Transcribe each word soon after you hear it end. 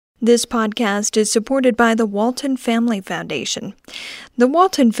This podcast is supported by the Walton Family Foundation. The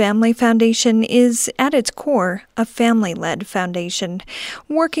Walton Family Foundation is, at its core, a family-led foundation,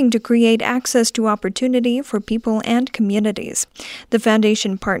 working to create access to opportunity for people and communities. The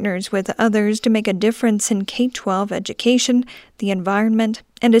foundation partners with others to make a difference in K-12 education, the environment,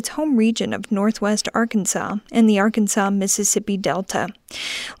 and its home region of Northwest Arkansas and the Arkansas-Mississippi Delta.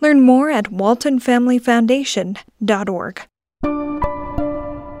 Learn more at waltonfamilyfoundation.org.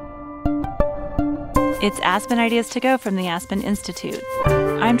 It's Aspen Ideas to Go from the Aspen Institute.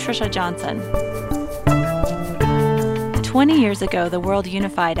 I'm Trisha Johnson. 20 years ago, the world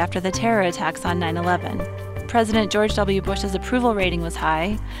unified after the terror attacks on 9/11. President George W. Bush's approval rating was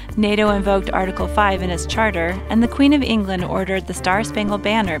high, NATO invoked Article 5 in its charter, and the Queen of England ordered the Star-Spangled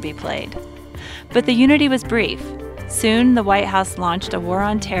Banner be played. But the unity was brief. Soon, the White House launched a war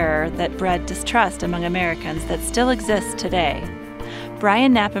on terror that bred distrust among Americans that still exists today.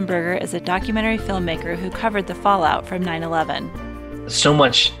 Brian Knappenberger is a documentary filmmaker who covered the fallout from 9/11. So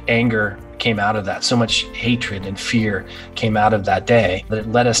much anger came out of that, so much hatred and fear came out of that day that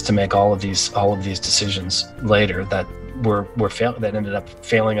it led us to make all of these decisions later that that ended up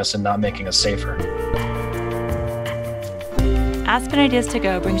failing us and not making us safer. Aspen Ideas to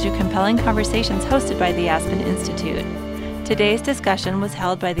Go brings you compelling conversations hosted by the Aspen Institute. Today's discussion was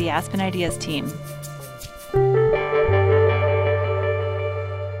held by the Aspen Ideas team.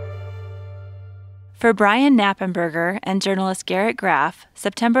 For Brian Knappenberger and journalist Garrett Graff,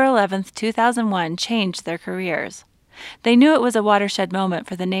 September 11, 2001 changed their careers. They knew it was a watershed moment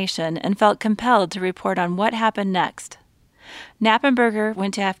for the nation and felt compelled to report on what happened next. Knappenberger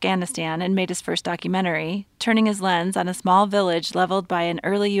went to Afghanistan and made his first documentary, turning his lens on a small village leveled by an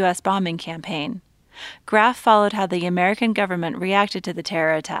early U.S. bombing campaign. Graff followed how the American government reacted to the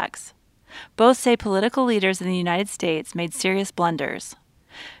terror attacks. Both say political leaders in the United States made serious blunders.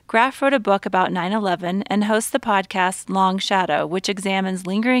 Graff wrote a book about 9/11 and hosts the podcast Long Shadow, which examines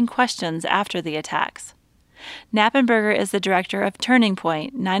lingering questions after the attacks. Knappenberger is the director of Turning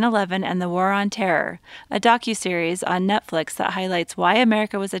Point, 9/11 and the War on Terror, a docuseries on Netflix that highlights why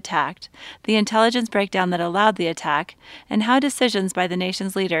America was attacked, the intelligence breakdown that allowed the attack, and how decisions by the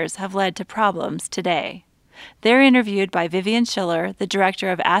nation's leaders have led to problems today. They're interviewed by Vivian Schiller, the director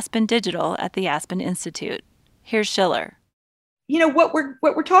of Aspen Digital at the Aspen Institute. Here's Schiller. You know, what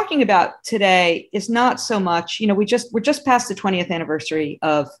we're talking about today is not so much, we're just past the 20th anniversary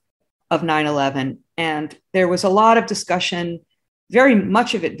of 9/11, and there was a lot of discussion, very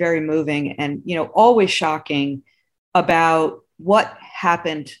much of it very moving and, always shocking about what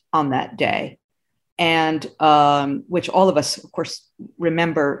happened on that day, and which all of us, of course,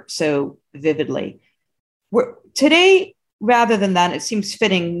 remember so vividly. Today, rather than that, it seems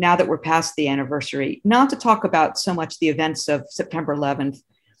fitting, now that we're past the anniversary, not to talk about so much the events of September 11th,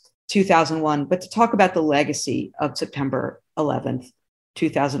 2001, but to talk about the legacy of September 11th,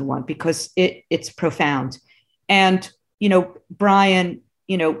 2001, because it's profound. And, Brian,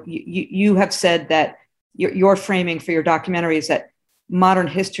 you have said that your framing for your documentary is that modern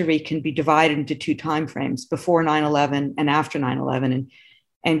history can be divided into two time frames, before 9/11 and after 9/11.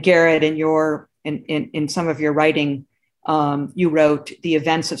 And Garrett, in some of your writing, you wrote, the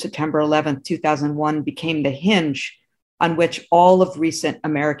events of September 11th, 2001 became the hinge on which all of recent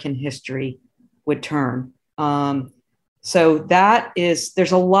American history would turn. So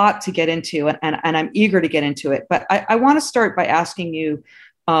there's a lot to get into, and I'm eager to get into it. But I want to start by asking you,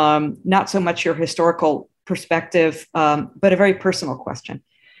 not so much your historical perspective, but a very personal question,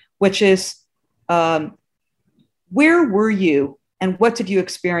 which is, where were you and what did you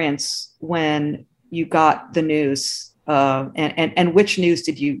experience when you got the news? And which news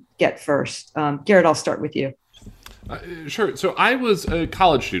did you get first? Garrett, I'll start with you. Sure. So I was a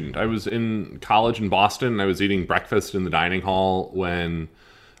college student. I was in college in Boston. I was eating breakfast in the dining hall when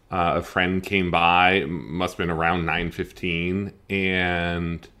a friend came by, must have been around 9:15,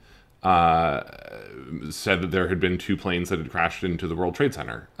 and said that there had been two planes that had crashed into the World Trade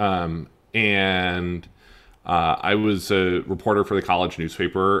Center. I was a reporter for the college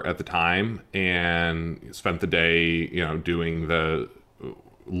newspaper at the time and spent the day, doing the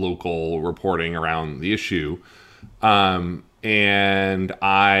local reporting around the issue. And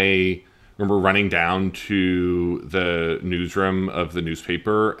I remember running down to the newsroom of the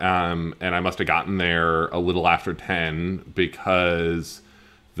newspaper, and I must have gotten there a little after 10 because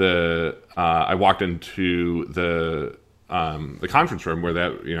I walked into the conference room where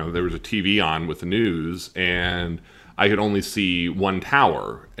there was a TV on with the news, and I could only see one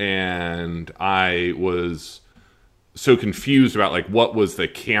tower, and I was so confused about like what was the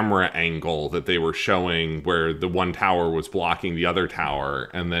camera angle that they were showing where the one tower was blocking the other tower.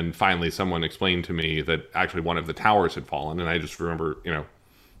 And then finally someone explained to me that actually one of the towers had fallen. And I just remember,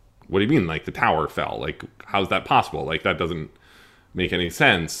 what do you mean? Like the tower fell? Like, how's that possible? Like that doesn't make any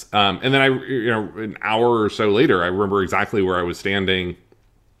sense. And then an hour or so later, I remember exactly where I was standing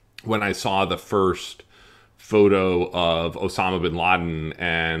when I saw the first photo of Osama bin Laden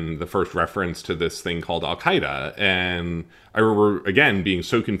and the first reference to this thing called Al-Qaeda. And I remember, again, being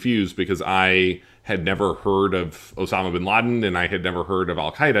so confused because I had never heard of Osama bin Laden and I had never heard of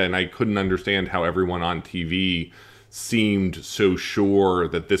Al-Qaeda, and I couldn't understand how everyone on TV seemed so sure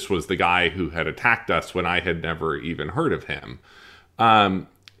that this was the guy who had attacked us when I had never even heard of him.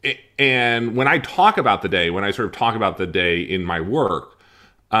 And when I talk about the day, when I sort of talk about the day in my work,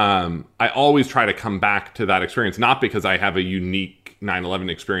 I always try to come back to that experience, not because I have a unique 9/11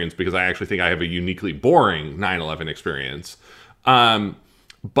 experience, because I actually think I have a uniquely boring 9/11 experience.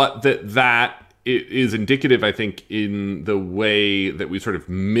 But that it is indicative, I think, in the way that we sort of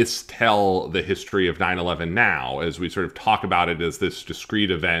mistell the history of 9/11 now, as we sort of talk about it as this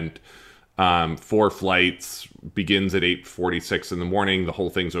discrete event. 4 flights, begins at 8:46 in the morning. The whole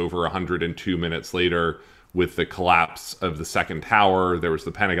thing's over 102 minutes later with the collapse of the second tower. There was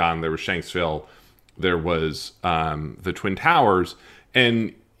the Pentagon, there was Shanksville, there was the Twin Towers.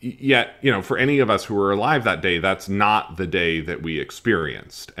 And yet, for any of us who were alive that day, that's not the day that we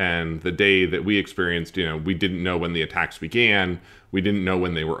experienced. And the day that we experienced, we didn't know when the attacks began. We didn't know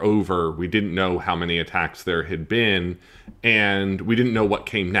when they were over. We didn't know how many attacks there had been. And we didn't know what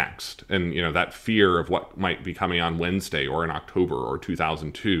came next. And, that fear of what might be coming on Wednesday or in October or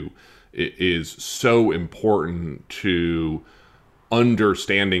 2002 is so important to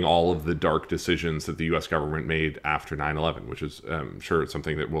understanding all of the dark decisions that the U.S. government made after 9/11, which is, I'm sure it's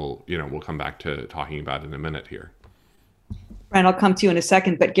something that we'll come back to talking about in a minute here. Brian, I'll come to you in a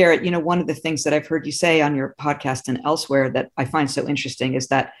second. But Garrett, one of the things that I've heard you say on your podcast and elsewhere that I find so interesting is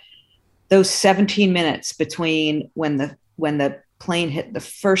that those 17 minutes between when the plane hit the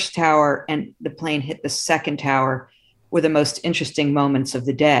first tower and the plane hit the second tower were the most interesting moments of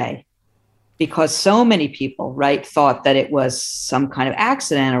the day, because so many people, right, thought that it was some kind of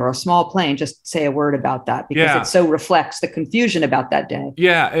accident or a small plane. Just say a word about that, because it so reflects the confusion about that day.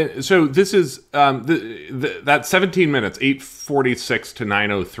 Yeah. So this is that 17 minutes, 8:46 to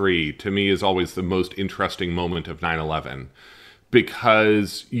 9:03, to me is always the most interesting moment of 9/11,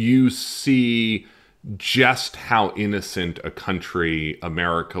 because you see just how innocent a country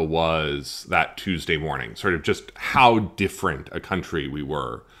America was that Tuesday morning, sort of just how different a country we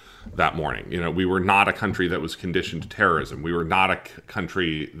were that morning. We were not a country that was conditioned to terrorism. We were not a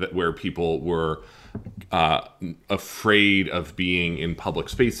country where people were afraid of being in public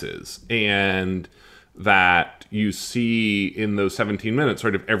spaces. And that you see in those 17 minutes,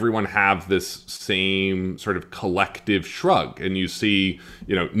 sort of everyone have this same sort of collective shrug. And you see,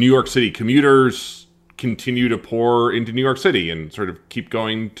 New York City commuters continue to pour into New York City and sort of keep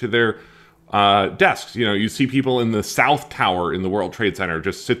going to their desks. You see people in the South Tower in the World Trade Center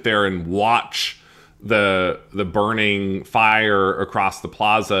just sit there and watch the burning fire across the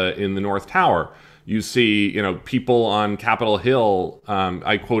plaza in the North Tower. You see, people on Capitol Hill.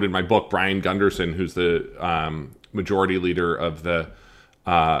 I quote in my book Brian Gunderson, who's the majority leader of the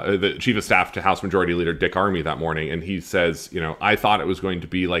chief of staff to House Majority Leader Dick Armey that morning, and he says, I thought it was going to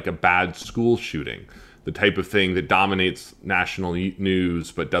be like a bad school shooting, the type of thing that dominates national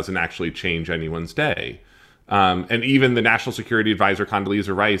news but doesn't actually change anyone's day. And even the National Security Advisor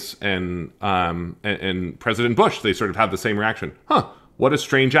Condoleezza Rice and President Bush, they sort of have the same reaction. What a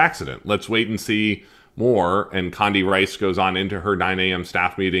strange accident. Let's wait and see more. And Condi Rice goes on into her 9 a.m.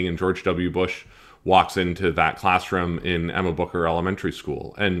 staff meeting, and George W. Bush walks into that classroom in Emma Booker Elementary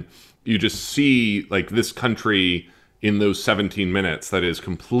School. And you just see like this country in those 17 minutes that is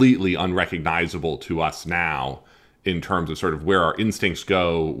completely unrecognizable to us now in terms of sort of where our instincts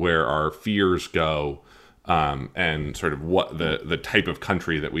go, where our fears go, and sort of what the type of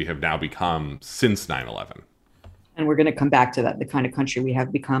country that we have now become since 9/11. And we're going to come back to that, the kind of country we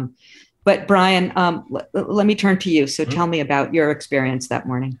have become. But Brian, let me turn to you. So tell me about your experience that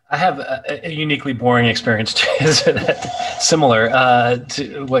morning. I have a uniquely boring experience too, similar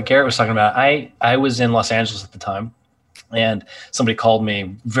to what Garrett was talking about. I was in Los Angeles at the time, and somebody called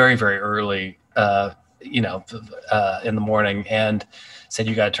me very, very early, in the morning, and said,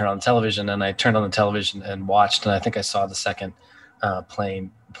 "You got to turn on the television." And I turned on the television and watched, and I think I saw the second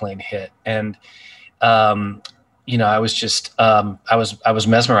plane hit. And I was just I was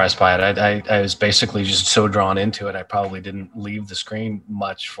mesmerized by it. I was basically just so drawn into it. I probably didn't leave the screen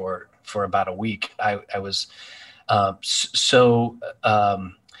much for about a week. I was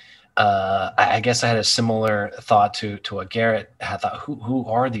I guess I had a similar thought to what Garrett had thought. Who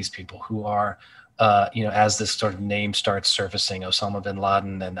are these people? Who are, as this sort of name starts surfacing, Osama bin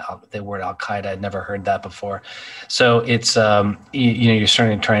Laden and the word Al Qaeda, I'd never heard that before. So it's, you're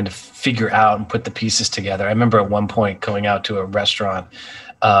starting trying to figure out and put the pieces together. I remember at one point going out to a restaurant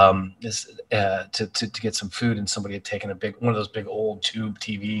to get some food, and somebody had taken one of those big old tube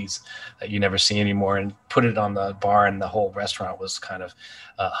TVs that you never see anymore and put it on the bar, and the whole restaurant was kind of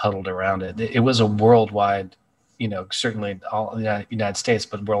huddled around it. It was a worldwide, certainly all the United States,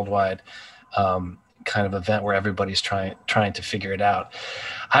 but worldwide kind of event where everybody's trying to figure it out.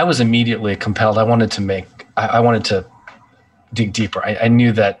 I was immediately compelled. I wanted to dig deeper. I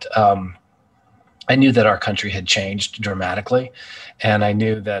knew that our country had changed dramatically, and I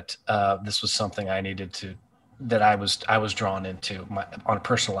knew that this was something that I was drawn into on a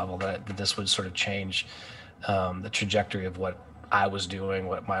personal level, that this would sort of change the trajectory of what I was doing,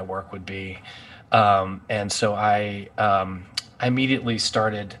 what my work would be. And so I immediately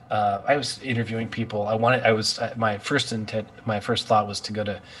started, I was interviewing people. My first thought was to go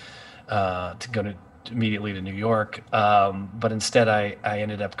to immediately to New York. But instead I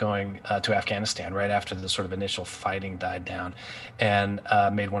ended up going to Afghanistan right after the sort of initial fighting died down, and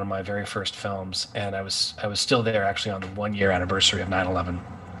made one of my very first films. And I was still there actually on the 1-year anniversary of 9/11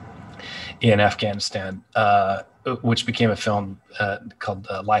 in Afghanistan, which became a film called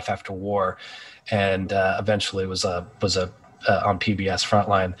Life After War, and eventually was on PBS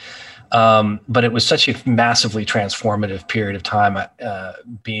Frontline. But it was such a massively transformative period of time,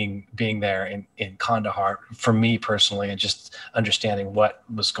 being there in Kandahar for me personally, and just understanding what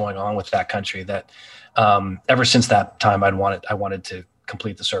was going on with that country, that ever since that time I wanted to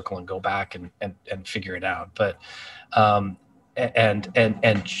complete the circle and go back and figure it out. But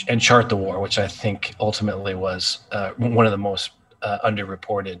and chart the war, which I think ultimately was one of the most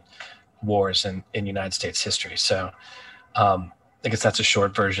underreported wars in United States history. So I guess that's a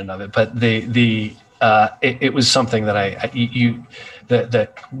short version of it. But it was something that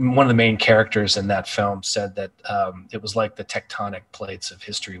one of the main characters in that film said that it was like the tectonic plates of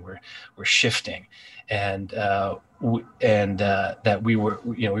history were shifting, and that we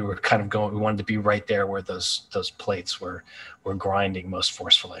were kind of going. We wanted to be right there where those plates were grinding most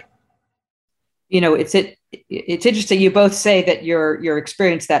forcefully. It's interesting. You both say that your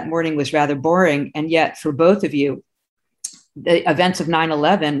experience that morning was rather boring, and yet for both of you, the events of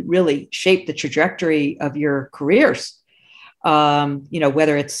 9/11 really shaped the trajectory of your careers.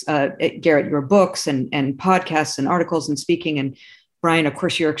 Whether it's Garrett, your books and podcasts and articles and speaking, and Brian, of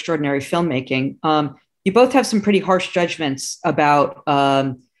course, your extraordinary filmmaking. You both have some pretty harsh judgments about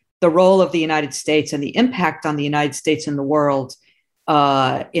the role of the United States and the impact on the United States and the world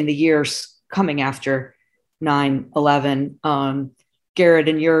in the years coming after 9/11. Garrett,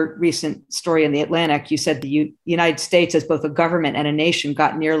 in your recent story in The Atlantic, you said the United States, as both a government and a nation,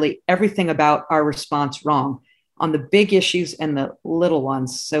 got nearly everything about our response wrong on the big issues and the little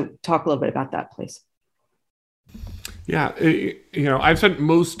ones. So talk a little bit about that, please. Yeah, I've spent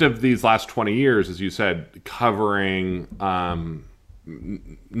most of these last 20 years, as you said, covering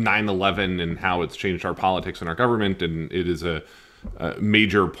 9/11 and how it's changed our politics and our government, and it is a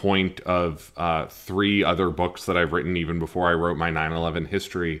major point of 3 other books that I've written even before I wrote my 9/11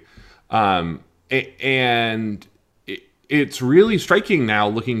 history. And it's really striking now,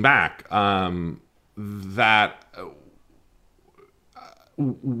 looking back, that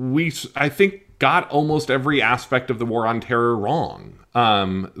I think, got almost every aspect of the war on terror wrong.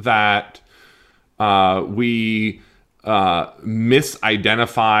 That we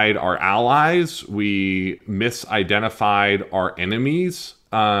misidentified our allies. We misidentified our enemies.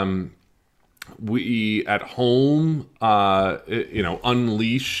 We at home,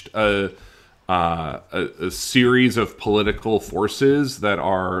 unleashed a series of political forces that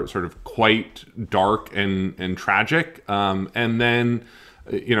are sort of quite dark and tragic. And then,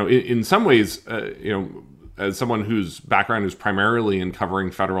 in some ways, as someone whose background is primarily in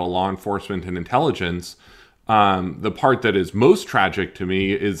covering federal law enforcement and intelligence, the part that is most tragic to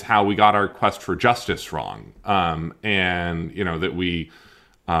me is how we got our quest for justice wrong. And, that we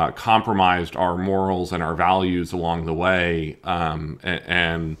compromised our morals and our values along the way.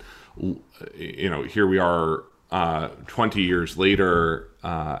 And here we are 20 years later,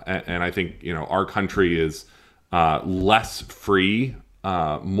 and I think, our country is less free,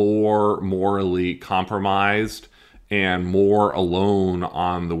 more morally compromised, and more alone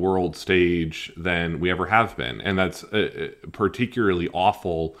on the world stage than we ever have been. And that's particularly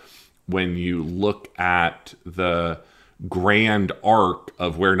awful when you look at the grand arc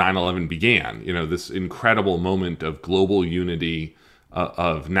of where 9/11 began. This incredible moment of global unity,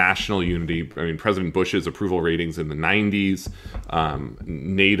 of national unity. I mean, President Bush's approval ratings in the 90s,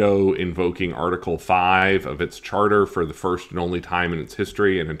 NATO invoking Article 5 of its charter for the first and only time in its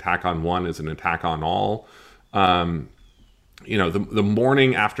history. An attack on one is an attack on all. The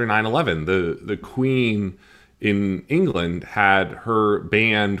morning after 9/11, the Queen in England had her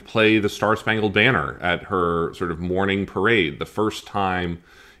band play the Star Spangled Banner at her sort of morning parade, the first time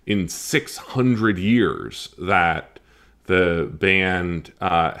in 600 years that the band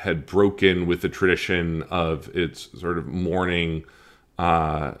had broken with the tradition of its sort of morning,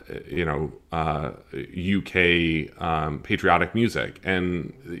 UK patriotic music.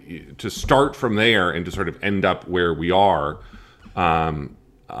 And to start from there and to sort of end up where we are,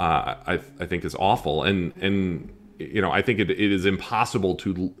 I think is awful. And I think it is impossible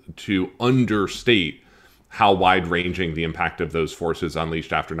to understate how wide-ranging the impact of those forces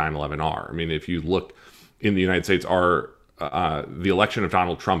unleashed after 9/11 are. I mean, if you look in the United States, the election of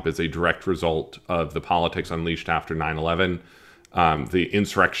Donald Trump is a direct result of the politics unleashed after 9/11. The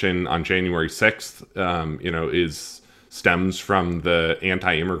insurrection on January 6th, stems from the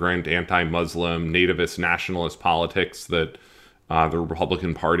anti-immigrant, anti-Muslim, nativist, nationalist politics that the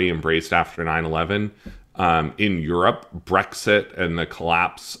Republican Party embraced after 9/11. In Europe, Brexit and the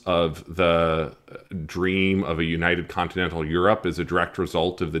collapse of the dream of a united continental Europe is a direct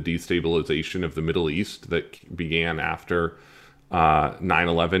result of the destabilization of the Middle East that began after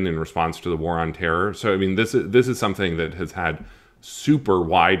 9/11 in response to the war on terror. So, I mean, this is something that has had super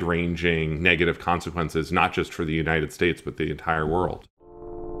wide-ranging negative consequences, not just for the United States, but the entire world.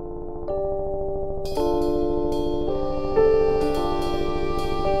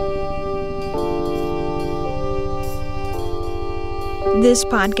 This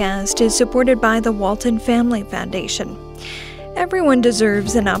podcast is supported by the Walton Family Foundation. Everyone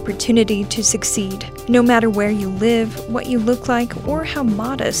deserves an opportunity to succeed, no matter where you live, what you look like, or how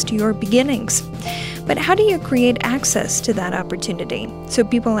modest your beginnings. But how do you create access to that opportunity so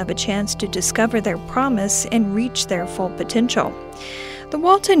people have a chance to discover their promise and reach their full potential? The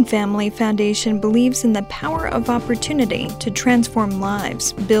Walton Family Foundation believes in the power of opportunity to transform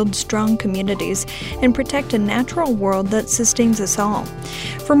lives, build strong communities, and protect a natural world that sustains us all.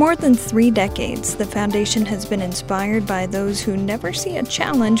 For more than 3 decades, the foundation has been inspired by those who never see a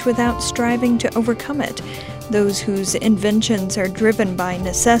challenge without striving to overcome it, those whose inventions are driven by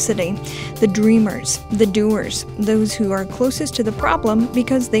necessity, the dreamers, the doers, those who are closest to the problem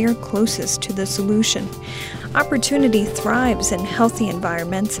because they are closest to the solution. Opportunity thrives in healthy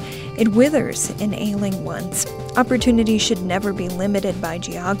environments. It withers in ailing ones. Opportunity should never be limited by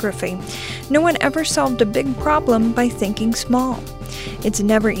geography. No one ever solved a big problem by thinking small. It's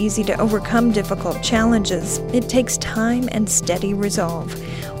never easy to overcome difficult challenges. It takes time and steady resolve.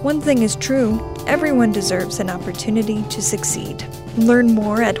 One thing is true, everyone deserves an opportunity to succeed. Learn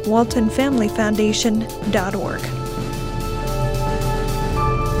more at waltonfamilyfoundation.org.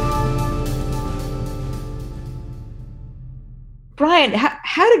 Brian,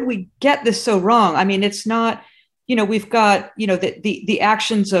 how did we get this so wrong? I mean, it's not, we've got, the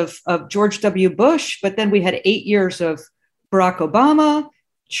actions of George W. Bush, but then we had 8 years of Barack Obama,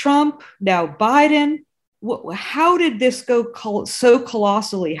 Trump, now Biden. How did this go so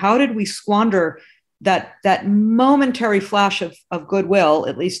colossally? How did we squander that momentary flash of goodwill,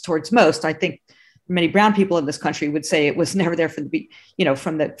 at least towards most? I think many brown people in this country would say it was never there from the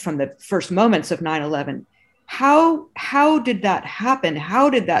first moments of 9/11. How did that happen? How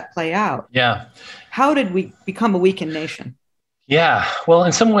did that play out? Yeah. How did we become a weakened nation? Yeah. Well,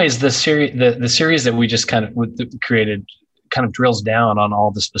 in some ways, the series that we just kind of created kind of drills down on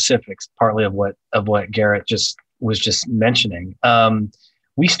all the specifics, partly of what Garrett was just mentioning.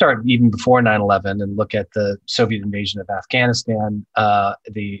 We start even before 9/11 and look at the Soviet invasion of Afghanistan,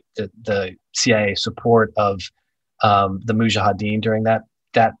 the CIA support of the Mujahideen during that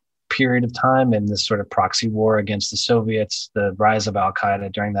period of time, and this sort of proxy war against the Soviets, the rise of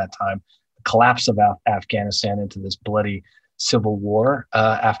Al-Qaeda during that time, the collapse of Afghanistan into this bloody civil war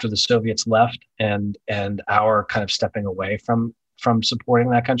after the Soviets left, and our kind of stepping away from supporting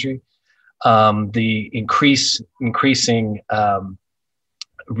that country. The increasing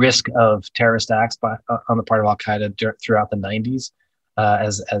risk of terrorist acts on the part of Al-Qaeda throughout the 90s,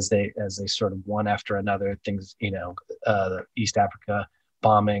 as they sort of one after another things, the East Africa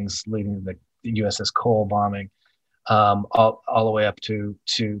bombings leading to the USS Cole bombing, all the way up to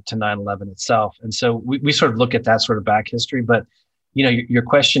 9/11 itself. And so we sort of look at that sort of back history. But, your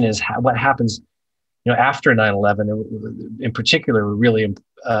question is what happens, after 9/11. In particular, we're really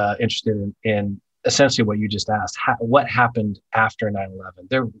interested in essentially what you just asked, what happened after 9/11?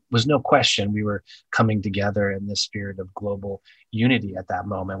 There was no question we were coming together in this spirit of global unity at that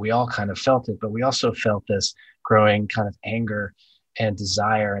moment. We all kind of felt it, but we also felt this growing kind of anger and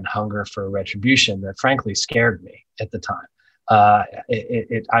desire and hunger for retribution that frankly scared me at the time. I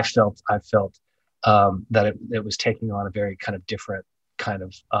felt that it was taking on a very kind of different kind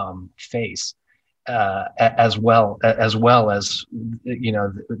of face, as well as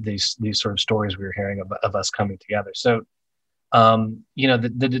these sort of stories we were hearing of us coming together. So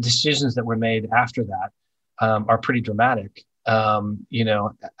the decisions that were made after that are pretty dramatic. One,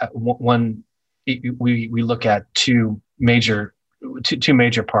 we look at two major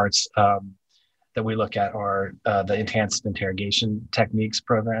parts that we look at are the enhanced interrogation techniques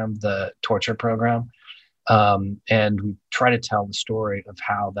program, the torture program. And we try to tell the story of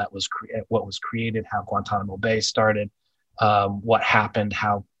how that was what was created, how Guantanamo Bay started, what happened,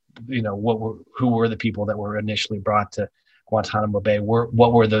 how, who were the people that were initially brought to Guantanamo Bay?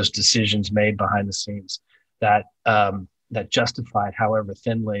 What were those decisions made behind the scenes that justified, however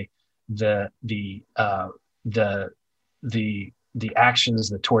thinly, the actions,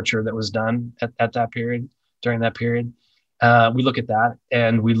 the torture that was done at that period, during that period? We look at that,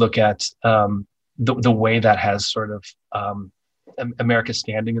 and we look at the way that has sort of America's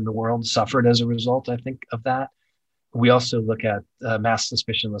standing in the world suffered as a result, I think, of that. We also look at mass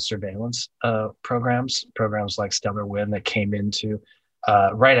suspicionless surveillance programs like Stellar Wind that came into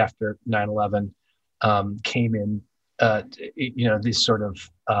right after 9/11, came in, these sort of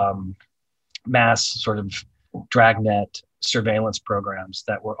mass sort of dragnet surveillance programs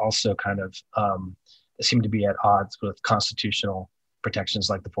that were also kind of seemed to be at odds with constitutional protections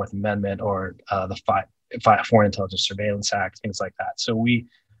like the Fourth Amendment or the Foreign Intelligence Surveillance Act, things like that. So we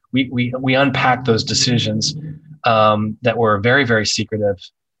unpacked those decisions that were very, very secretive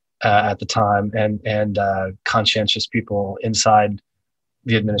at the time, and conscientious people inside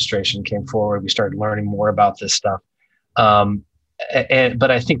the administration came forward. We started learning more about this stuff.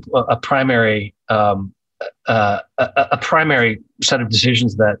 But I think a primary set of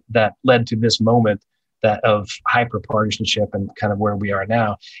decisions that led to this moment that of hyper partisanship and kind of where we are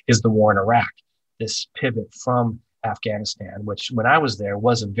now is the war in Iraq. This pivot from Afghanistan, which when I was there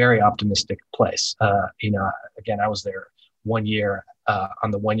was a very optimistic place. Again, I was there 1 year on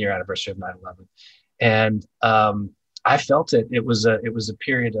the 1 year anniversary of 9/11, and I felt it. It was a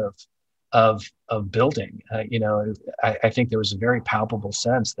period of building. I think there was a very palpable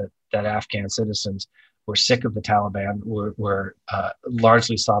sense that Afghan citizens were sick of the Taliban, were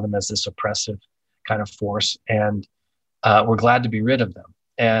largely saw them as this oppressive kind of force, and were glad to be rid of them.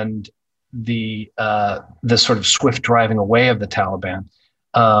 And the sort of swift driving away of the Taliban,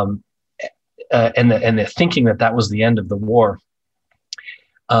 and the thinking that was the end of the war,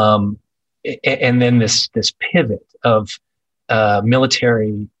 and then this pivot of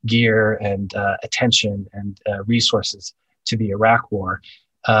military gear and attention and resources to the Iraq War,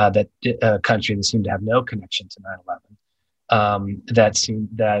 that a country that seemed to have no connection to 9/11. That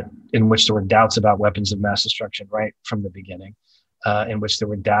in which there were doubts about weapons of mass destruction right from the beginning, in which there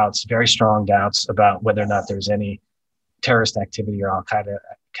were doubts, very strong doubts about whether or not there's any terrorist activity or Al-Qaeda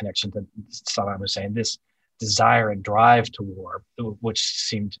connection to Saddam Hussein. This desire and drive to war, which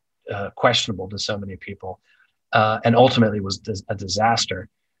seemed questionable to so many people, and ultimately was a disaster,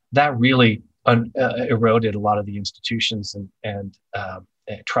 that really eroded a lot of the institutions and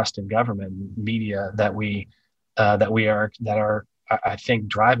trust in government, media that are, I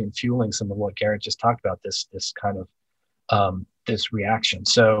think, fueling some of what Garrett just talked about, this kind of this reaction.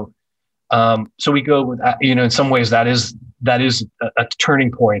 So we go with, in some ways that is a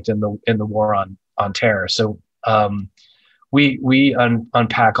turning point in the war on terror. So we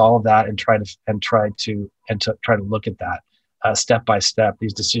unpack all of that and try to look at that step by step,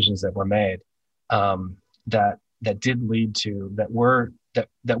 these decisions that were made, that did lead to, that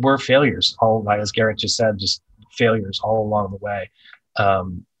were failures, all, as Garrett just said, just failures all along the way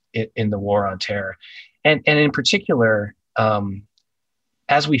in the war on terror. And in particular,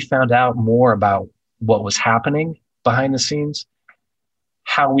 as we found out more about what was happening behind the scenes,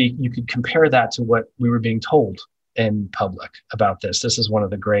 how you could compare that to what we were being told in public about this. This is one of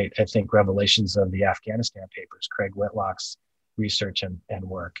the great, I think, revelations of the Afghanistan papers, Craig Whitlock's research and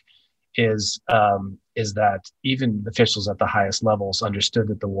work, is that even officials at the highest levels understood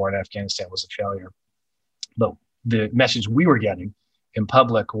that the war in Afghanistan was a failure. But the message we were getting in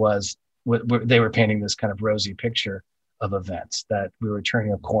public was they were painting this kind of rosy picture of events, that we were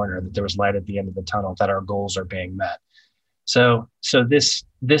turning a corner, that there was light at the end of the tunnel, that our goals are being met. So this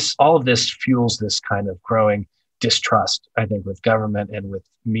all of this fuels this kind of growing distrust, I think, with government and with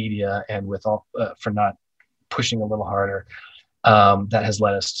media and with all for not pushing a little harder, that has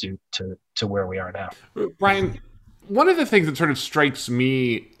led us to where we are now. Brian, one of the things that sort of strikes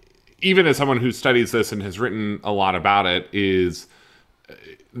me, even as someone who studies this and has written a lot about it, is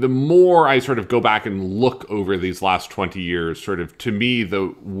the more I sort of go back and look over these last 20 years, sort of, to me,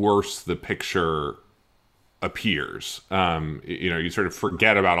 the worse the picture appears. You sort of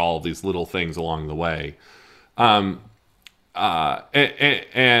forget about all of these little things along the way. And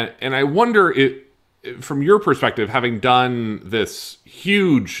I wonder if, from your perspective, having done this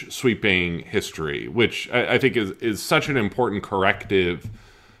huge sweeping history, which I think is such an important corrective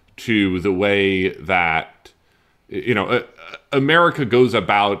to the way that, America goes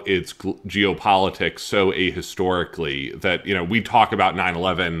about its geopolitics so ahistorically that, we talk about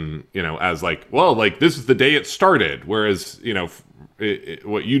 9/11, as like, well, like, this is the day it started. Whereas,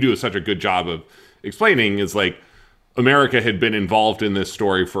 what you do is such a good job of explaining is like, America had been involved in this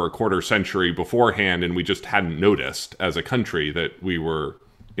story for a quarter century beforehand, and we just hadn't noticed as a country that we were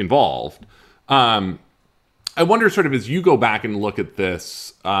involved. I wonder, sort of, as you go back and look at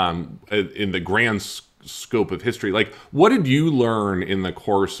this in the grand scope of history, like, what did you learn in the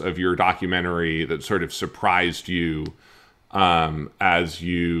course of your documentary that sort of surprised you as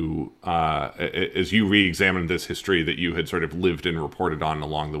you re-examined this history that you had sort of lived and reported on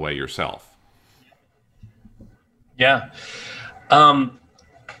along the way yourself? Yeah.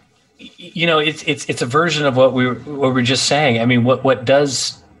 It's a version of what we were just saying. I mean, what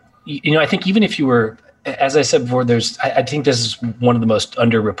does, I think even if you were, as I said before, I think this is one of the most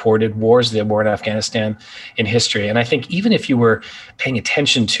underreported wars, the war in Afghanistan, in history. And I think even if you were paying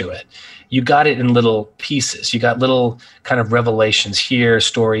attention to it, you got it in little pieces. You got little kind of revelations here,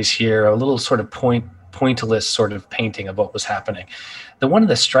 stories here, a little sort of pointillist sort of painting of what was happening. One of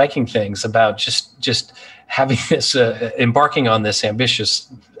the striking things about just having this, embarking on this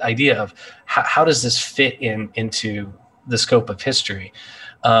ambitious idea of how does this fit into the scope of history,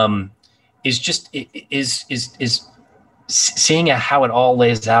 is seeing how it all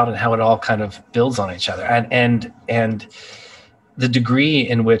lays out and how it all kind of builds on each other, and the degree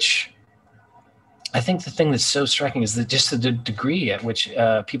in which, I think the thing that's so striking is that just the degree at which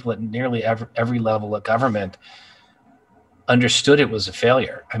people at nearly every level of government understood it was a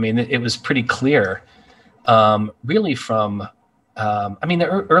failure. I mean, it was pretty clear, really from,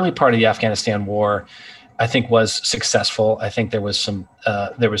 the early part of the Afghanistan war, I think, was successful. I think there was some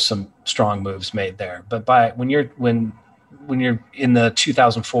strong moves made there. But when you're in the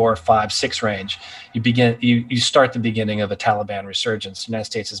 2004, 5, 6 range, you start the beginning of a Taliban resurgence. The United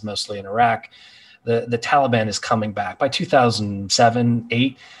States is mostly in Iraq. The Taliban is coming back by 2007,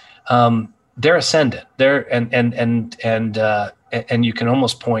 8. They're ascendant. And you can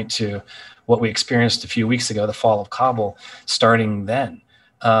almost point to what we experienced a few weeks ago, the fall of Kabul, starting then.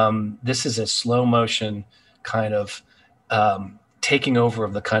 This is a slow motion kind of taking over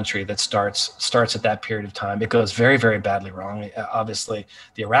of the country that starts at that period of time. It goes very, very badly wrong. Obviously,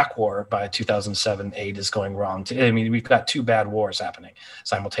 the Iraq War by 2007-8 is going wrong. We've got 2 bad wars happening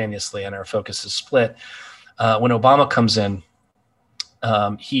simultaneously, and our focus is split. When Obama comes in,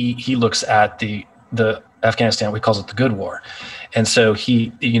 he looks at the Afghanistan, he calls it the good war, and so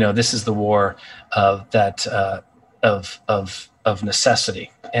this is the war of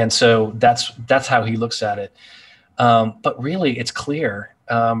necessity, and so that's how he looks at it. But really, it's clear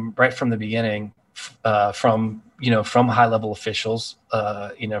right from the beginning, from high-level officials,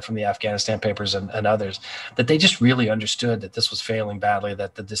 from the Afghanistan papers and others, that they just really understood that this was failing badly,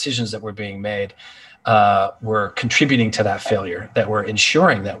 that the decisions that were being made were contributing to that failure, that were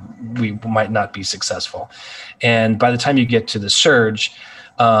ensuring that we might not be successful. And by the time you get to the surge,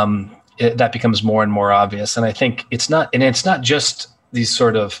 that becomes more and more obvious. And I think it's not just these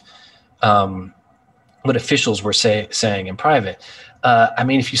sort of what officials were saying in private.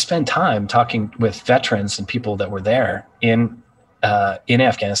 If you spend time talking with veterans and people that were there in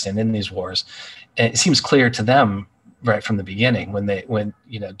Afghanistan in these wars, it seems clear to them right from the beginning when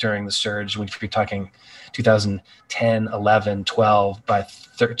during the surge, when you're talking 2010, 11, 12, by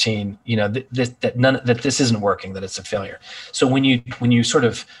 13, that this isn't working, that it's a failure. So when you sort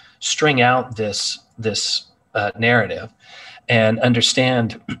of string out this narrative and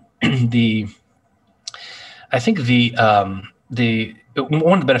understand I think one of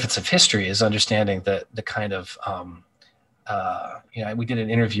the benefits of history is understanding the kind of we did an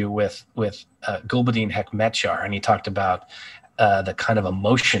interview with Gulbuddin Hekmatyar, and he talked about the kind of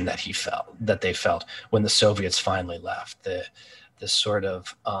emotion that they felt when the Soviets finally left, the sort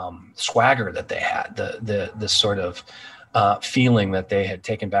of swagger that they had, the sort of feeling that they had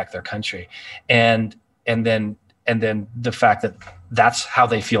taken back their country, and then then the fact that that's how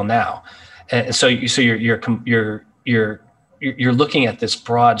they feel now. And so you're looking at this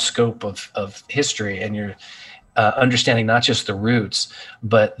broad scope of history, and you're understanding not just the roots,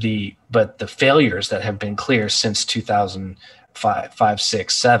 but the failures that have been clear since 2005, 5,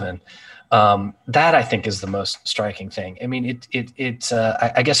 6, 7. That I think is the most striking thing. I mean,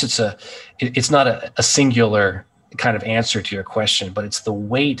 I guess it's not a singular kind of answer to your question, but it's the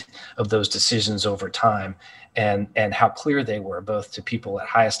weight of those decisions over time, and how clear they were, both to people at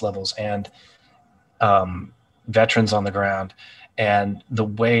highest levels and veterans on the ground, and the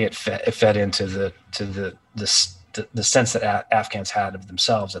way it fed into the sense that Afghans had of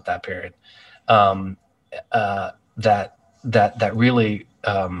themselves at that period. That really,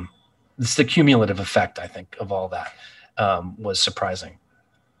 it's the cumulative effect, I think, of all that was surprising.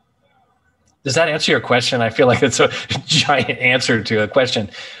 Does that answer your question? I feel like it's a giant answer to a question,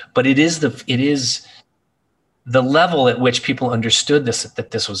 but it is the level at which people understood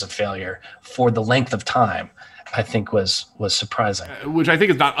that this was a failure for the length of time, I think was surprising. Which I think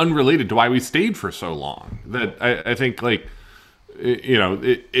is not unrelated to why we stayed for so long. That I think, like,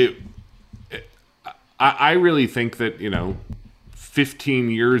 I really think that, 15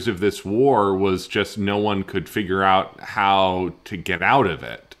 years of this war was just no one could figure out how to get out of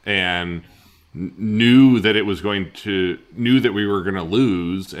it, and knew that we were going to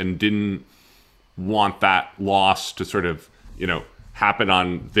lose, and didn't want that loss to sort of, happen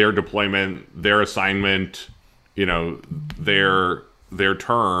on their deployment, their assignment, their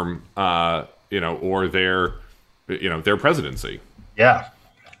term, or their presidency. Yeah.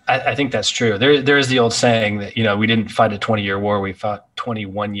 I think that's true. There is the old saying that, we didn't fight a 20-year war, we fought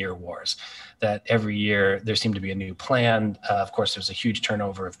 21-year wars. That every year there seemed to be a new plan. Of course, there was a huge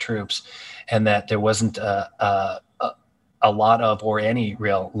turnover of troops, and that there wasn't a lot of, or any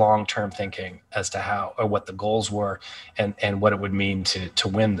real long-term thinking as to how or what the goals were, and what it would mean to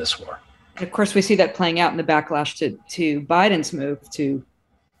win this war. And of course, we see that playing out in the backlash to Biden's move to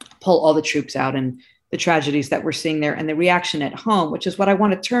pull all the troops out, and the tragedies that we're seeing there, and the reaction at home, which is what I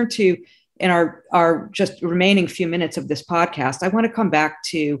want to turn to in our just remaining few minutes of this podcast. I want to come back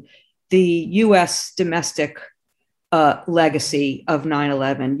to the U.S. domestic legacy of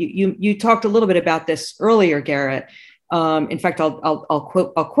 9/11. You talked a little bit about this earlier, Garrett. In fact, I'll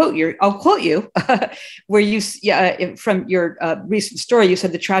quote you where you from your recent story, you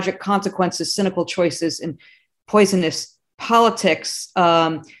said the tragic consequences, cynical choices, and poisonous politics.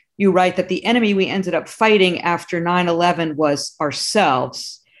 You write that the enemy we ended up fighting after 9/11 was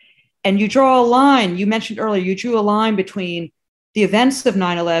ourselves. And you draw a line. You mentioned earlier, you drew a line between the events of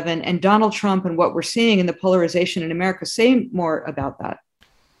 9/11 and Donald Trump and what we're seeing in the polarization in America. Say more about that.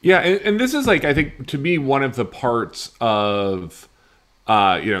 Yeah, and this is, like, I think, to me, one of the parts of,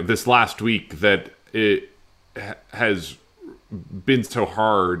 this last week that it has been so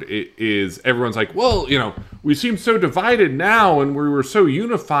hard. It is, everyone's like, well, we seem so divided now, and we were so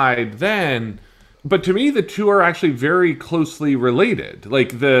unified then. But to me, the two are actually very closely related.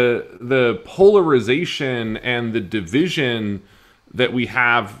 Like, the polarization and the division that we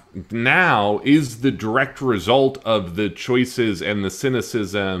have now is the direct result of the choices and the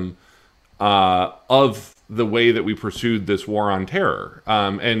cynicism of the way that we pursued this war on terror.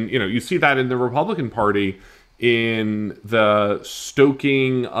 And you see that in the Republican Party, in the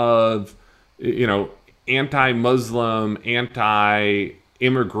stoking of, anti-Muslim,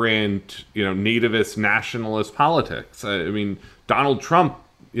 anti-immigrant, nativist nationalist politics. I mean, Donald Trump,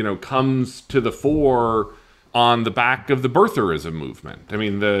 comes to the fore on the back of the birtherism movement. I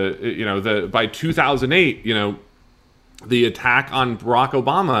mean, by 2008, the attack on Barack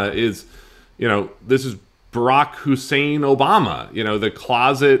Obama is, this is Barack Hussein Obama, the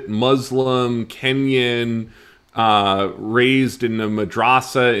closet Muslim Kenyan, raised in a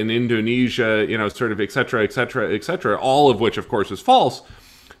madrasa in Indonesia, sort of, et cetera, et cetera, et cetera, all of which, of course, is false.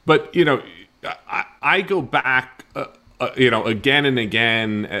 But, I go back, again and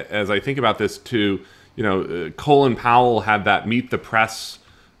again, as I think about this, to, Colin Powell had that Meet the Press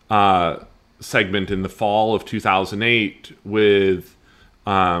segment in the fall of 2008 with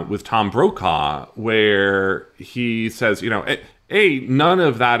Tom Brokaw, where he says, none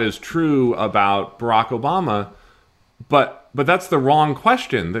of that is true about Barack Obama, but that's the wrong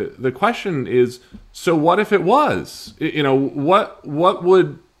question. The question is, so what if it was?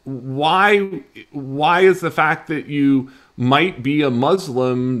 Why is the fact that you might be a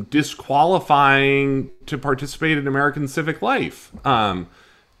Muslim disqualifying to participate in American civic life? And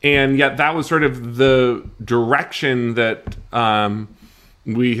yet that was sort of the direction that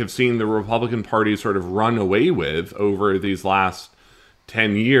we have seen the Republican Party sort of run away with over these last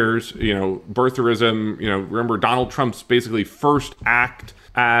 10 years, birtherism, remember Donald Trump's basically first act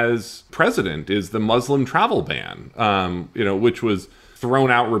as president is the Muslim travel ban, which was thrown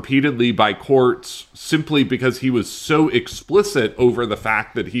out repeatedly by courts simply because he was so explicit over the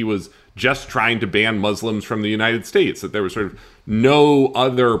fact that he was just trying to ban Muslims from the United States, that there was sort of no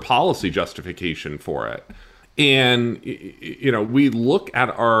other policy justification for it. And, we look at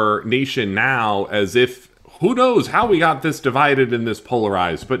our nation now as if, who knows how we got this divided and this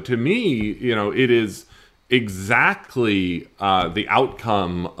polarized. But to me, it is exactly the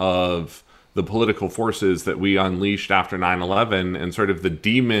outcome of the political forces that we unleashed after 9/11 and sort of the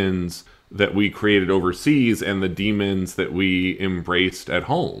demons that we created overseas and the demons that we embraced at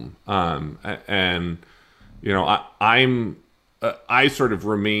home. I sort of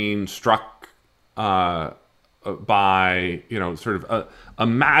remain struck by,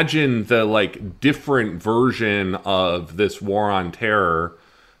 imagine the different version of this war on terror,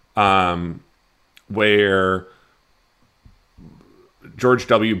 where George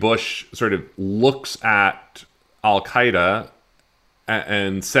W. Bush sort of looks at Al-Qaeda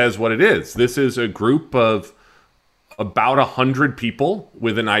and says what it is. This is a group of about 100 people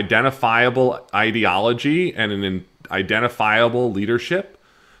with an identifiable ideology and an identifiable leadership,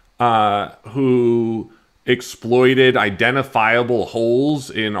 who exploited identifiable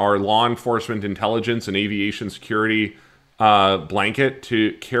holes in our law enforcement, intelligence, and aviation security blanket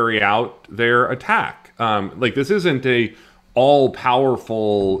to carry out their attack. This isn't a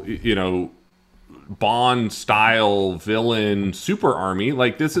all-powerful, Bond-style villain super army.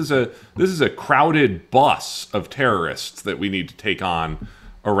 This is a crowded bus of terrorists that we need to take on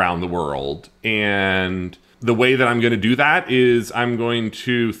around the world. And the way that I'm going to do that is I'm going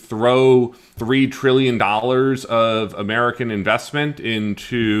to throw $3 trillion of American investment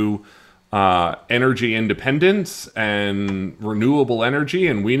into energy independence and renewable energy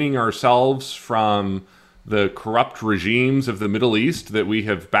and weaning ourselves from the corrupt regimes of the Middle East that we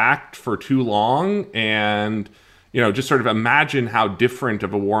have backed for too long. And, just sort of imagine how different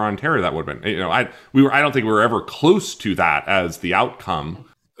of a war on terror that would have been. I don't think we were ever close to that as the outcome.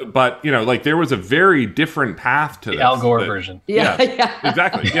 But, there was a very different path to the this. Al Gore version. Yeah.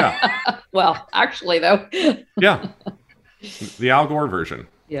 Exactly. Yeah. Well, actually, though. Yeah. The Al Gore version.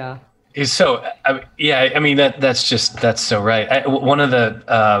 Yeah. That's so right. One of the,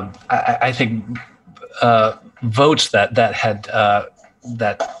 I think, votes that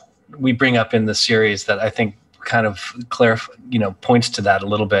we bring up in the series that I think kind of points to that a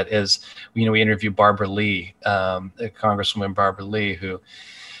little bit is, we interviewed Barbara Lee, Congresswoman Barbara Lee, who,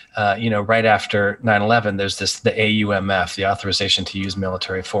 right after 9/11, there's the AUMF, the authorization to use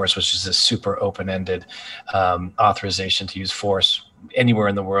military force, which is a super open-ended authorization to use force anywhere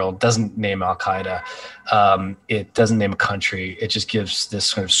in the world. Doesn't name Al-Qaeda. It doesn't name a country. It just gives this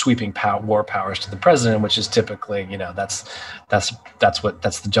sort of sweeping war powers to the president, which is typically, that's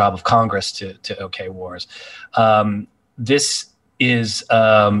the job of Congress to okay wars. This is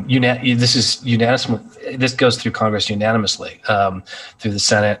unanimous. This goes through Congress unanimously, through the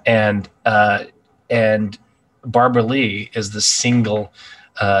Senate, and Barbara Lee is the single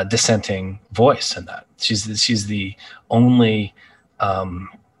dissenting voice in that. She's the only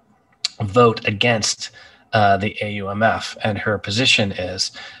vote against the AUMF, and her position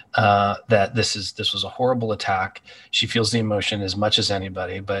is that this was a horrible attack. She feels the emotion as much as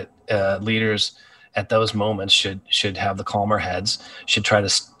anybody, but leaders at those moments should have the calmer heads, should try to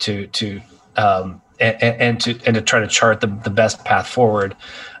try to chart the best path forward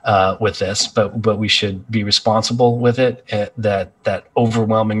with this, but we should be responsible with it. That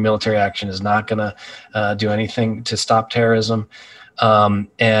overwhelming military action is not going to do anything to stop terrorism.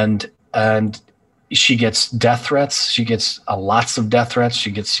 And she gets death threats. She gets lots of death threats.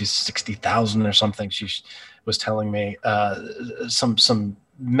 She's 60,000 or something. She was telling me some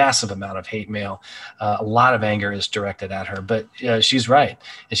massive amount of hate mail. A lot of anger is directed at her, but she's right.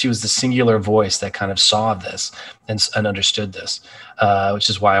 And she was the singular voice that kind of saw this and understood this, which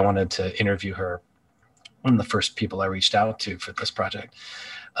is why I wanted to interview her. One of the first people I reached out to for this project.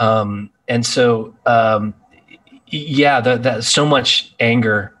 That so much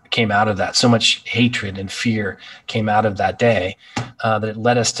anger came out of that, so much hatred and fear came out of that day, that it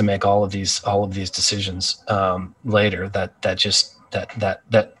led us to make all of these decisions later that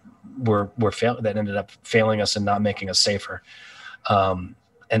ended up failing us and not making us safer. And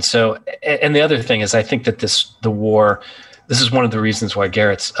the other thing is, I think that the war, this is one of the reasons why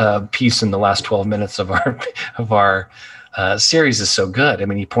Garrett's piece in the last 12 minutes of our series is so good. I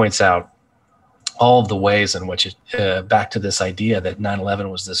mean, he points out all of the ways in which it, back to this idea that 9/11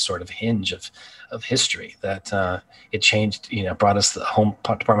 was this sort of hinge of history, that it changed, brought us the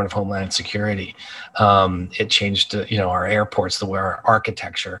Department of Homeland Security. It changed, our airports, the way our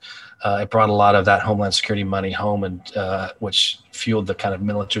architecture. It brought a lot of that Homeland Security money home, and which fueled the kind of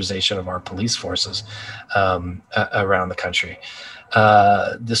militarization of our police forces around the country.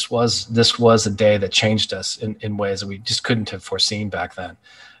 This was a day that changed us in ways that we just couldn't have foreseen back then.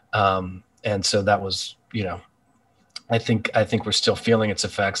 And so that was, I think we're still feeling its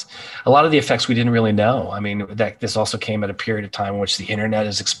effects. A lot of the effects we didn't really know. I mean, that this also came at a period of time in which the internet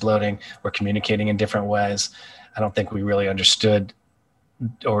is exploding. We're communicating in different ways. I don't think we really understood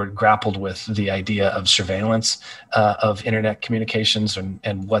or grappled with the idea of surveillance of internet communications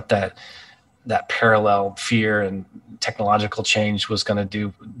and what that parallel fear and technological change was going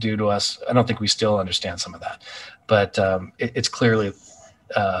to do to us. I don't think we still understand some of that, but it's clearly,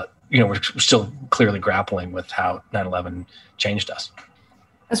 we're still clearly grappling with how 9/11 changed us.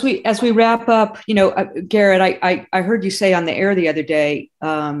 As we wrap up, Garrett, I heard you say on the air the other day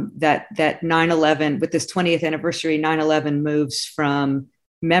that 9/11, with this 20th anniversary, 9/11 moves from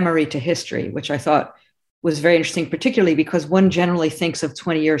memory to history, which I thought was very interesting, particularly because one generally thinks of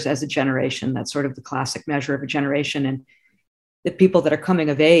 20 years as a generation. That's sort of the classic measure of a generation. And the people that are coming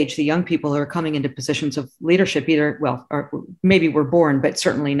of age, the young people who are coming into positions of leadership, or maybe were born, but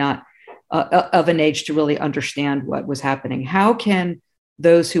certainly not of an age to really understand what was happening. How can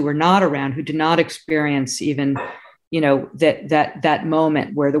those who were not around, who did not experience even, that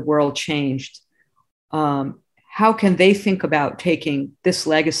moment where the world changed, how can they think about taking this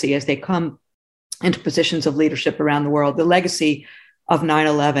legacy as they come into positions of leadership around the world, the legacy of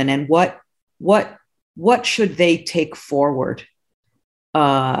 9/11, and what should they take forward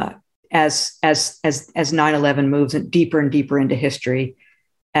as 9/11 moves deeper and deeper into history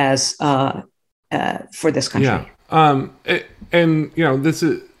as for this country? Yeah,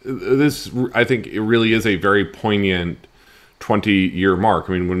 this I think it really is a very poignant 20-year mark.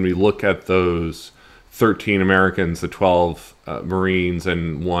 I mean, when we look at those 13 Americans, the 12 Marines,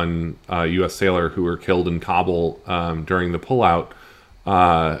 and one U.S. sailor who were killed in Kabul during the pullout,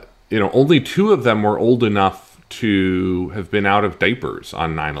 only 2 of them were old enough to have been out of diapers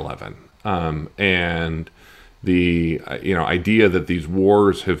on 9/11. And the idea that these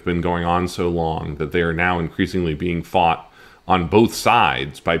wars have been going on so long that they are now increasingly being fought on both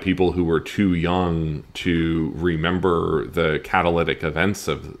sides by people who were too young to remember the catalytic events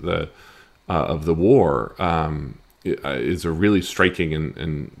of the war is a really striking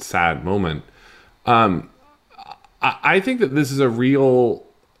and sad moment. I think that this is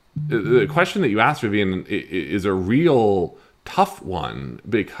the question that you asked, Vivian, is a real tough one,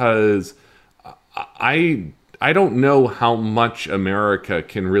 because I don't know how much America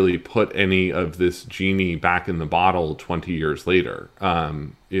can really put any of this genie back in the bottle 20 years later. I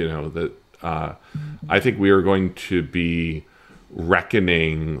think we are going to be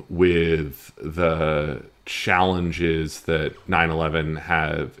reckoning with the challenges that 9/11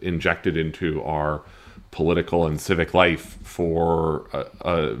 have injected into our political and civic life for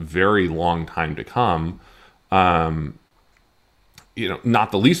a very long time to come.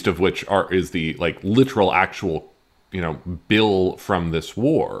 Not the least of which is the literal actual, bill from this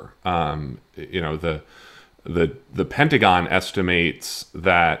war. The Pentagon estimates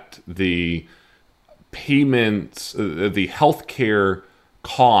that the payments, the healthcare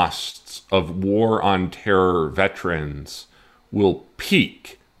costs of war on terror veterans will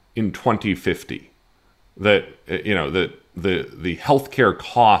peak in 2050. That the healthcare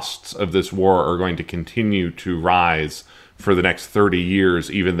costs of this war are going to continue to rise for the next 30 years,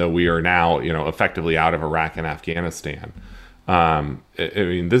 even though we are now, effectively out of Iraq and Afghanistan.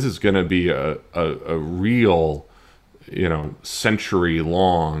 This is going to be a real,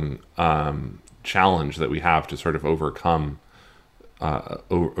 century-long challenge that we have to sort of overcome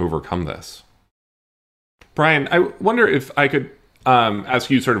this. Brian, I wonder if I could ask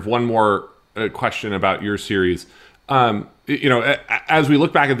you sort of one more question about your series. As we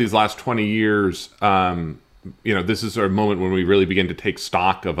look back at these last 20 years, this is a moment when we really begin to take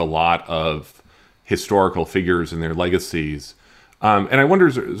stock of a lot of historical figures and their legacies. And I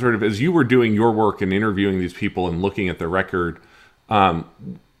wonder, sort of, as you were doing your work and interviewing these people and looking at the record,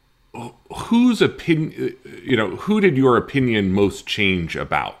 whose opinion, who did your opinion most change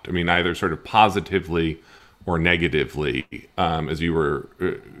about? I mean, either sort of positively or negatively, as you were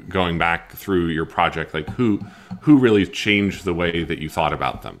going back through your project, who really changed the way that you thought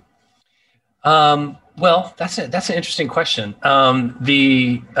about them? Well, that's an interesting question.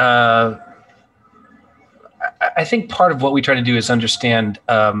 I think part of what we try to do is understand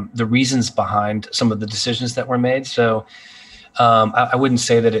the reasons behind some of the decisions that were made. So I wouldn't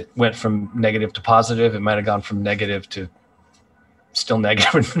say that it went from negative to positive. It might have gone from negative to still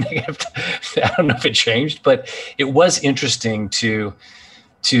negative and negative. I don't know if it changed, but it was interesting to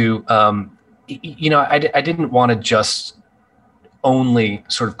I didn't want to just only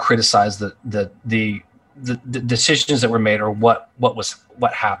sort of criticize the decisions that were made or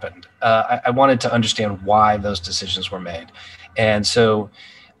what happened. I wanted to understand why those decisions were made, and so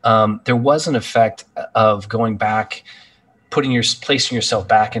there was an effect of going back, placing yourself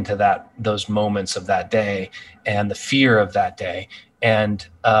back into those moments of that day and the fear of that day, and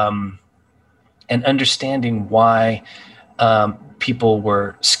understanding why people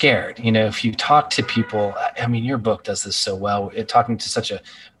were scared. If you talk to people, I mean, your book does this so well, talking to such a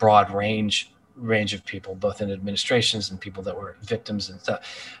broad range of people, both in administrations and people that were victims and stuff.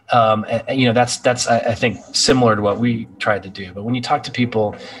 That's I think similar to what we tried to do. But when you talk to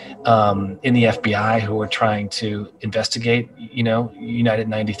people in the FBI who were trying to investigate, United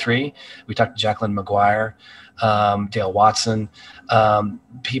 93, we talked to Jacqueline McGuire, Dale Watson,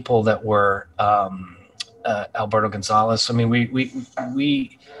 people that were Alberto Gonzalez. I mean,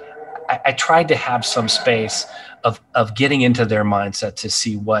 I tried to have some space of getting into their mindset to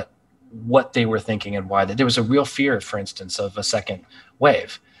see what they were thinking and why. That there was a real fear, for instance, of a second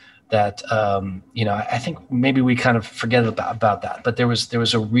wave. That I think maybe we kind of forget about that, but there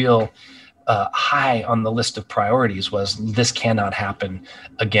was a real high on the list of priorities was this cannot happen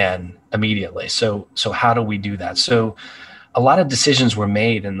again immediately. So how do we do that? So a lot of decisions were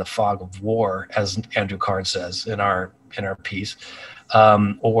made in the fog of war, as Andrew Card says in our piece,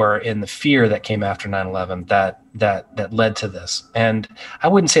 or in the fear that came after 9/11 that led to this. And I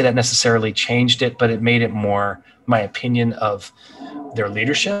wouldn't say that necessarily changed it, but it made it more my opinion of their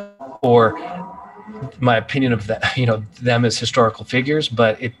leadership or my opinion of them as historical figures.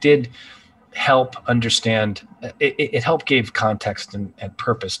 But it did help understand. It helped give context and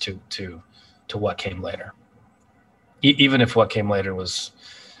purpose to what came later. Even if what came later will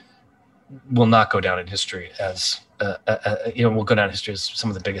not go down in history as will go down in history as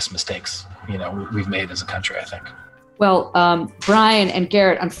some of the biggest mistakes we've made as a country, I think. Well, Brian and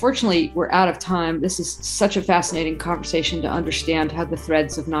Garrett, unfortunately, we're out of time. This is such a fascinating conversation to understand how the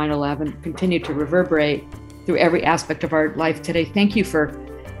threads of 9/11 continue to reverberate through every aspect of our life today. Thank you for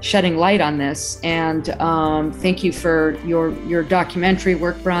shedding light on this, and thank you for your documentary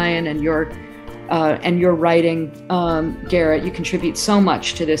work, Brian, and your writing, Garrett. You contribute so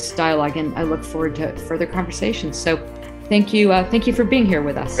much to this dialogue, and I look forward to further conversations. So thank you for being here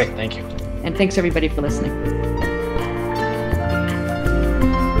with us. Great, thank you. And thanks everybody for listening.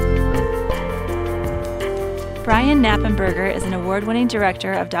 Brian Knappenberger is an award-winning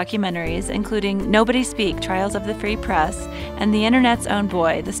director of documentaries, including Nobody Speak, Trials of the Free Press, and The Internet's Own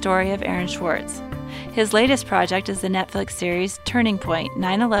Boy, The Story of Aaron Swartz. His latest project is the Netflix series Turning Point,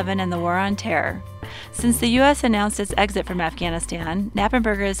 9/11 and the War on Terror. Since the U.S. announced its exit from Afghanistan,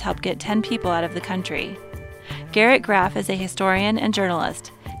 Knappenberger has helped get 10 people out of the country. Garrett Graff is a historian and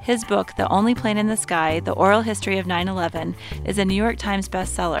journalist. His book, The Only Plane in the Sky, The Oral History of 9/11, is a New York Times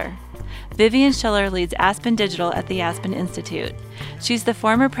bestseller. Vivian Schiller leads Aspen Digital at the Aspen Institute. She's the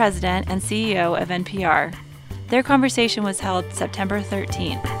former president and CEO of NPR. Their conversation was held September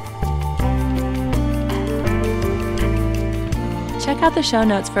 13th. Check out the show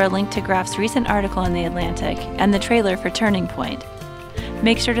notes for a link to Graff's recent article in The Atlantic and the trailer for Turning Point.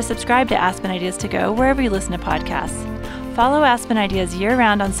 Make sure to subscribe to Aspen Ideas to Go wherever you listen to podcasts. Follow Aspen Ideas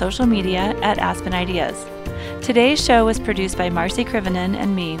year-round on social media at Aspen Ideas. Today's show was produced by Marcy Krivonen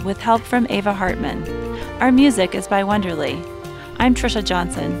and me with help from Ava Hartman. Our music is by Wonderly. I'm Trisha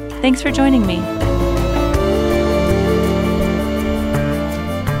Johnson. Thanks for joining me.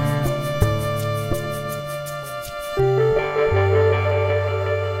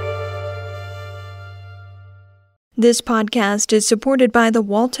 This podcast is supported by the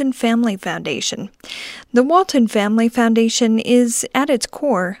Walton Family Foundation. The Walton Family Foundation is, at its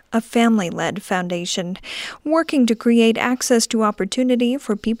core, a family-led foundation, working to create access to opportunity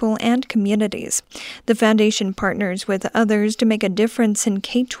for people and communities. The foundation partners with others to make a difference in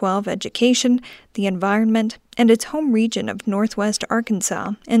K-12 education, the environment, and its home region of Northwest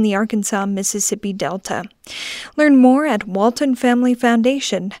Arkansas and the Arkansas-Mississippi Delta. Learn more at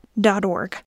waltonfamilyfoundation.org.